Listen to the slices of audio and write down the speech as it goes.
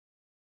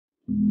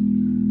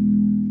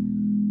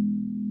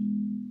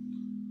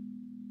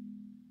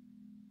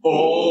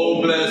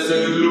Oh,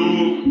 blessed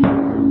Luk,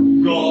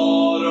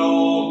 God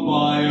of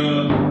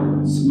fire,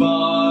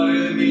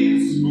 spare min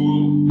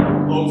skog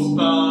och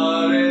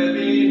spare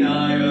min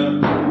hajar.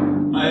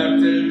 I have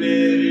till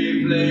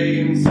many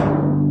flames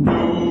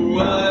to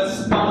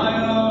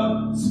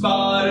aspire.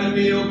 Spare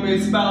mig och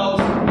min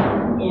spouse,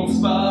 och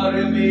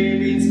spare mig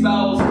min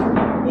spouse.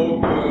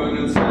 Och burn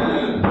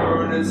instead,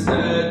 burn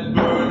instead,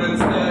 burn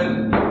instead.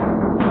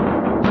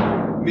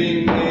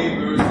 Min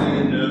neighbors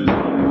in a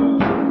fire.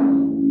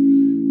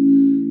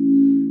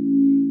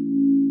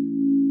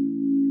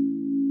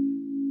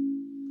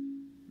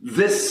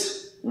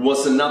 This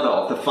was another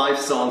of the 5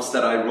 songs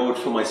that I wrote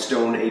for my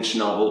Stone Age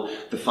novel,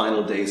 The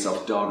Final Days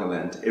of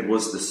Doggerland. It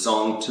was the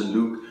song to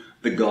Luk,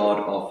 the god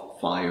of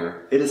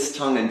fire. It is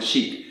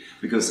tongue-in-cheek,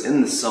 because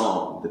in the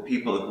song, the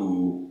people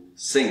who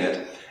sing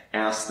it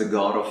ask the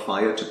god of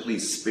fire to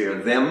please spare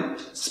them,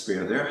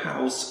 spare their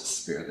house,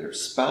 spare their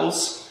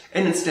spouse,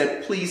 and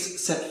instead please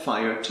set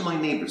fire to my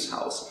neighbor's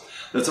house.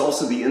 That's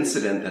also the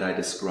incident that I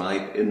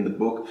describe in the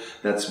book.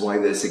 That's why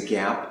there's a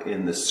gap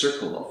in the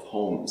circle of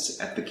homes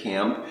at the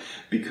camp,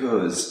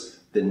 because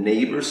the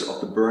neighbors of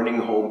the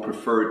burning home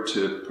preferred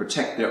to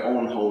protect their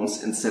own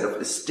homes instead of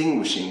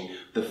extinguishing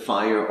the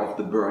fire of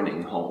the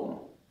burning home.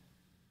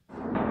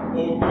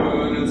 Oh,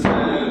 burn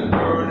instead,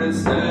 burn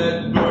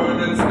instead,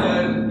 burn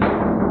instead.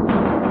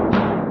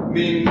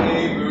 Me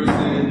neighbors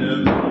in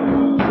a